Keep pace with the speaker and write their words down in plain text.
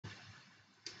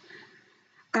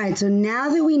All right, so now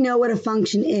that we know what a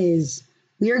function is,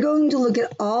 we are going to look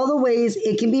at all the ways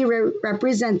it can be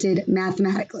represented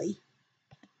mathematically.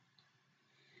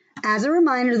 As a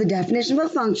reminder, the definition of a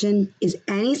function is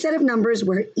any set of numbers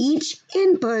where each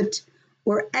input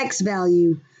or x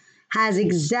value has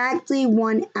exactly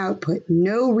one output,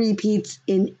 no repeats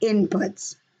in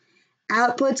inputs.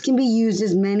 Outputs can be used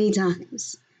as many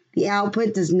times. The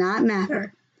output does not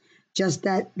matter, just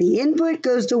that the input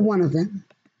goes to one of them.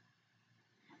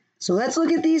 So let's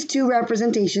look at these two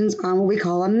representations on what we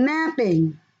call a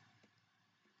mapping.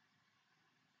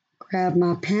 Grab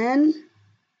my pen.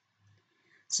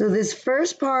 So this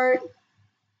first part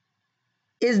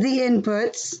is the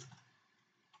inputs,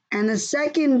 and the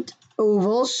second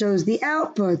oval shows the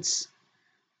outputs,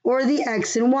 or the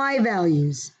x and y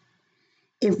values.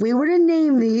 If we were to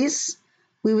name these,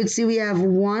 we would see we have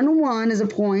 1, 1 as a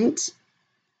point.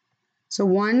 So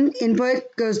one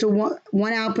input goes to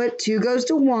one output, 2 goes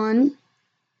to 1,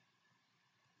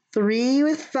 3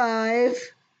 with 5,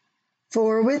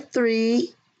 4 with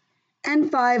 3, and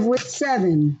 5 with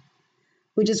 7,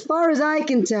 which as far as I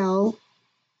can tell,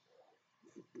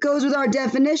 goes with our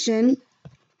definition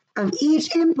of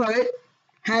each input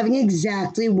having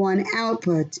exactly one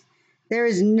output. There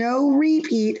is no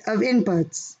repeat of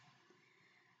inputs.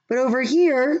 But over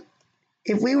here,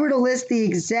 if we were to list the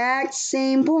exact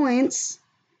same points,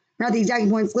 not the exact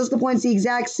points, list the points the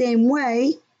exact same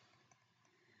way,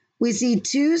 we see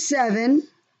 2, 7,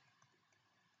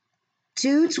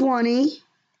 2, 20,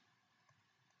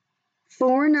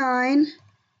 4, 9,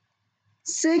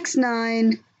 6,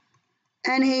 9,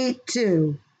 and 8,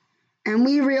 2. And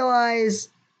we realize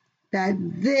that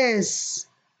this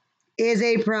is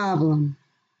a problem.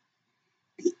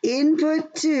 The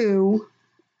input 2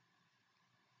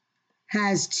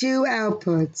 has 2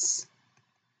 outputs.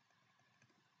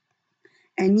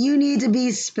 And you need to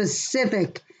be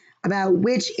specific about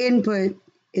which input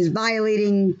is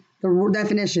violating the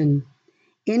definition.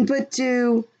 Input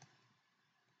 2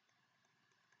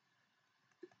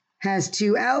 has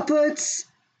 2 outputs,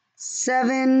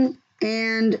 7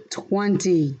 and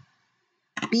 20.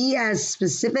 Be as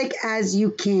specific as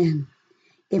you can.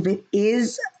 If it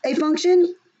is a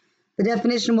function, the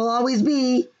definition will always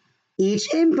be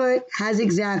each input has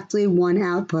exactly one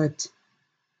output.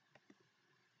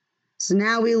 So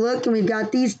now we look and we've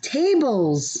got these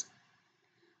tables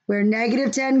where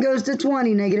negative 10 goes to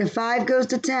 20, negative 5 goes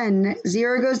to 10,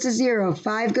 0 goes to 0,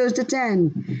 5 goes to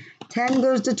 10, 10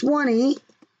 goes to 20,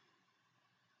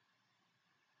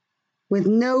 with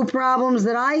no problems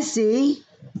that I see.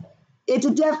 It's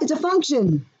a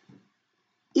function.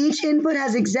 Each input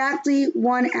has exactly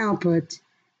one output.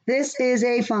 This is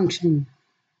a function.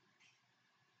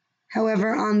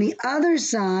 However, on the other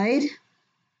side,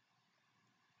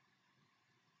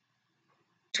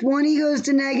 20 goes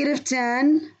to negative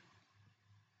 10,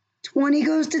 20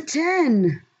 goes to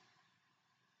 10.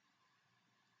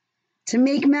 To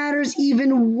make matters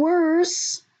even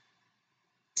worse,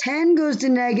 10 goes to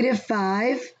negative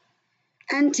 5,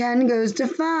 and 10 goes to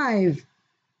 5.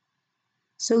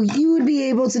 So you would be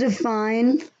able to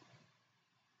define,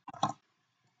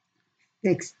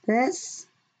 fix this,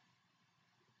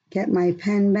 get my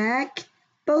pen back,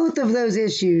 both of those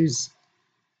issues.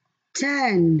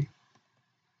 10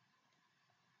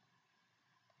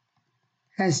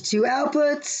 has 2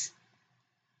 outputs,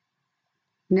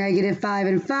 negative 5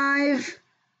 and 5.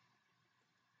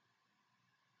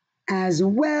 As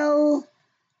well,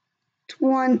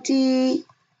 20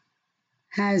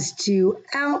 has 2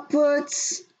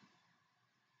 outputs,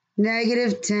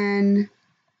 negative 10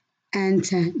 and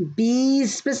 10. Be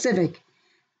specific.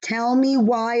 Tell me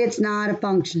why it's not a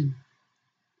function.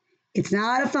 It's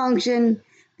not a function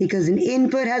because an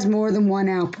input has more than one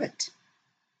output.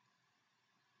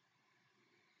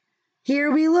 Here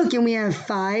we look and we have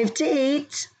 5 to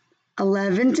 8,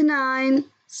 11 to 9,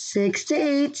 6 to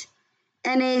 8,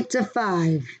 and 8 to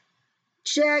 5.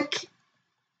 Check.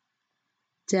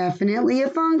 Definitely a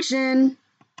function.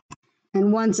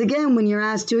 And once again, when you're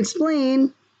asked to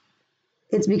explain,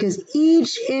 it's because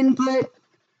each input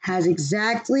has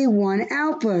exactly one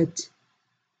output.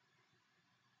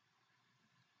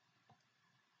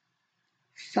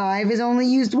 5 is only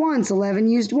used once, 11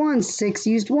 used once, 6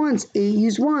 used once, 8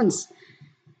 used once.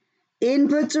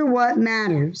 Inputs are what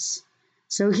matters.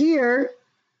 So here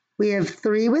we have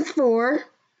 3 with 4,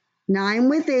 9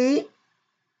 with 8,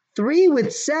 3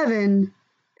 with 7,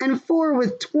 and 4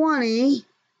 with 20.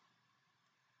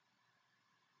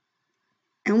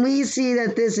 And we see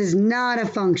that this is not a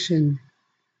function.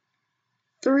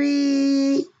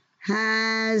 3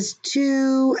 has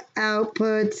 2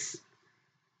 outputs,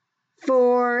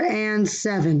 4 and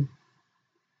 7.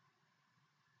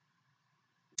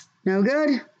 No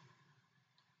good.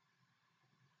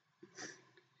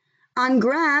 On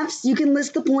graphs, you can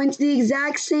list the points the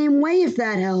exact same way if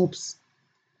that helps.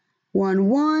 1,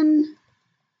 1,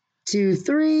 2,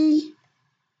 3,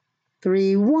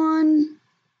 3, 1,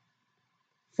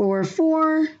 4,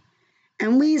 4,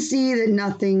 and we see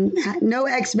that no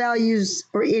x values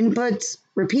or inputs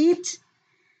repeat,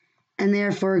 and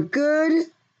therefore good.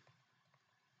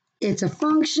 It's a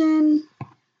function.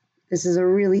 This is a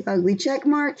really ugly check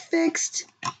mark, fixed.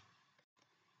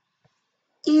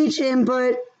 Each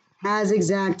input has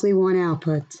exactly one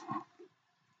output.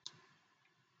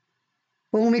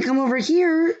 But when we come over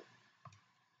here,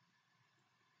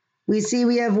 we see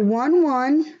we have 1,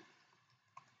 1,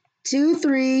 2,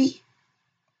 3,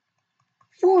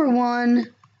 4,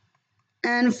 1,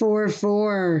 and 4,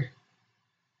 4.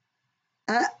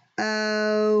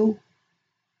 Uh-oh.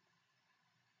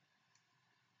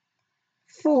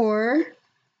 4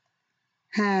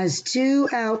 has 2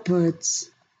 outputs.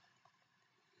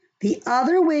 The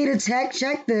other way to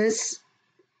check this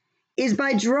is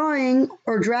by drawing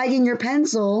or dragging your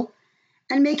pencil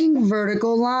and making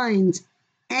vertical lines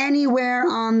anywhere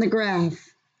on the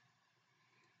graph.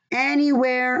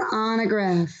 Anywhere on a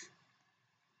graph.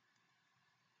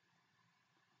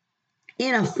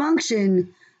 In a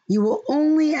function, you will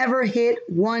only ever hit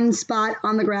one spot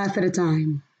on the graph at a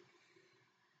time.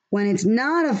 When it's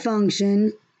not a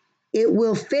function, it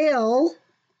will fail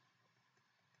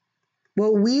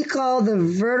what we call the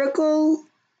vertical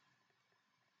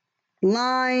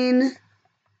line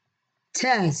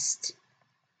test.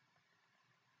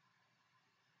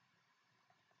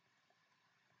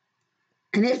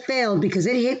 And it failed because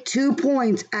it hit 2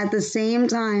 points at the same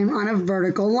time on a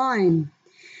vertical line.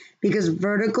 Because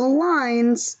vertical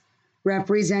lines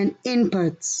represent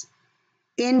inputs.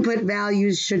 Input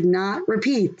values should not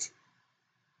repeat.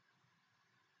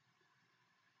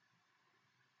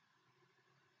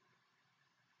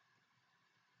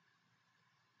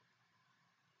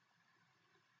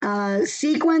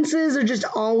 Sequences are just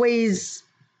always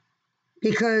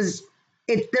because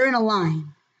they're in a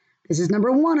line. This is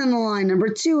number 1 in the line, number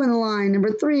 2 in the line,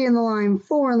 number 3 in the line,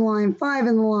 4 in the line, 5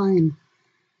 in the line.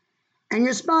 And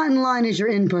your spot in line is your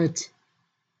input.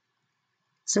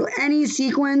 So any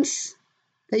sequence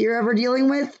that you're ever dealing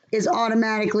with is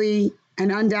automatically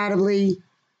and undoubtedly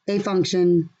a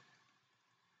function.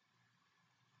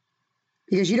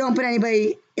 Because you don't put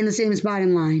anybody in the same spot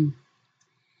in line.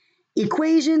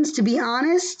 Equations, to be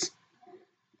honest,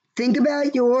 think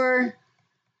about your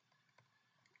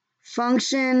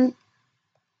function.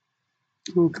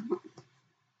 Oh, come on.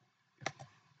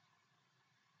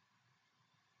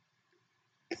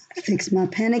 Fix my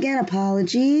pen again,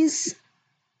 apologies.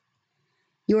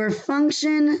 Your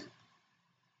function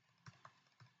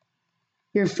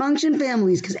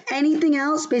families, because anything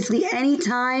else, basically any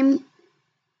time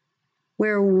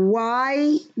where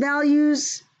y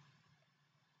values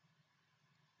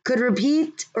could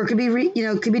repeat or could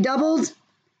be doubled,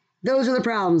 those are the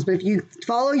problems. But if you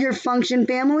follow your function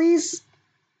families,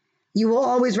 you will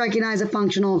always recognize a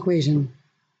functional equation.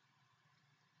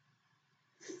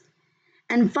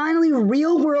 And finally,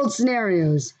 real world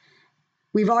scenarios.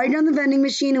 We've already done the vending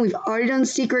machine and we've already done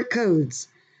secret codes.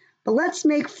 But let's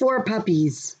make 4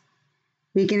 puppies.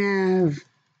 We can have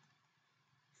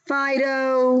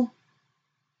Fido,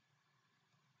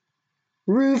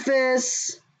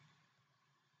 Rufus,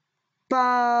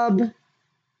 Bob,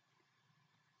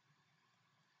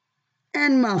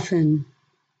 and Muffin.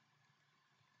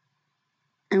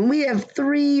 And we have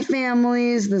 3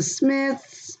 families, the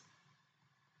Smiths,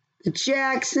 the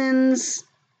Jacksons,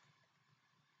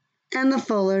 and the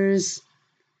Fullers.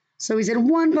 So we said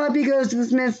 1 puppy goes to the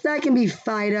Smiths, that can be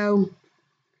Fido.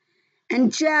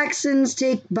 And Jacksons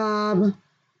take Bob.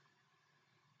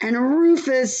 And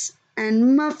Rufus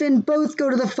and Muffin both go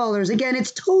to the Fullers. Again,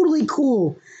 it's totally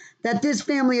cool that this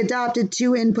family adopted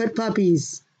 2 input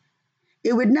puppies.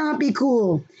 It would not be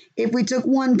cool if we took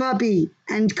 1 puppy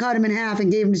and cut him in half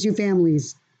and gave him to 2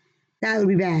 families. That would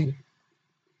be bad.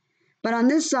 But on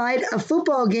this side, a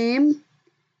football game.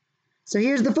 So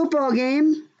here's the football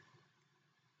game.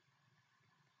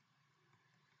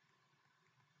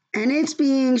 And it's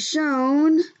being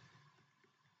shown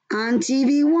on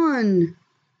TV1,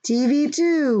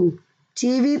 TV2,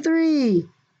 TV3,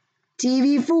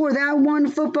 TV4. That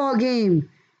one football game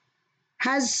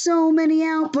has so many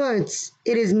outputs.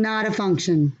 It is not a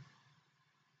function.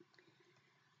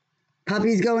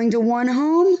 Puppies going to 1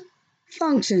 home,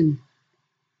 function.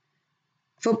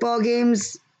 Football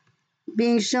games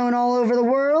being shown all over the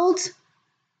world.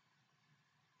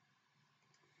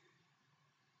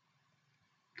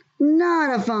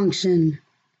 Not a function.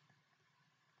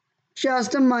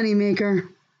 just a moneymaker.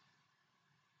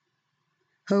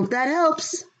 Hope that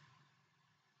helps.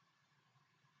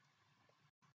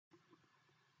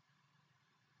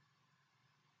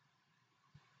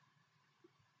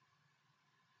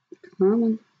 Come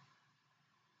on.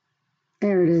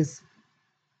 There it is.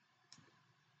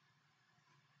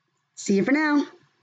 See you for now.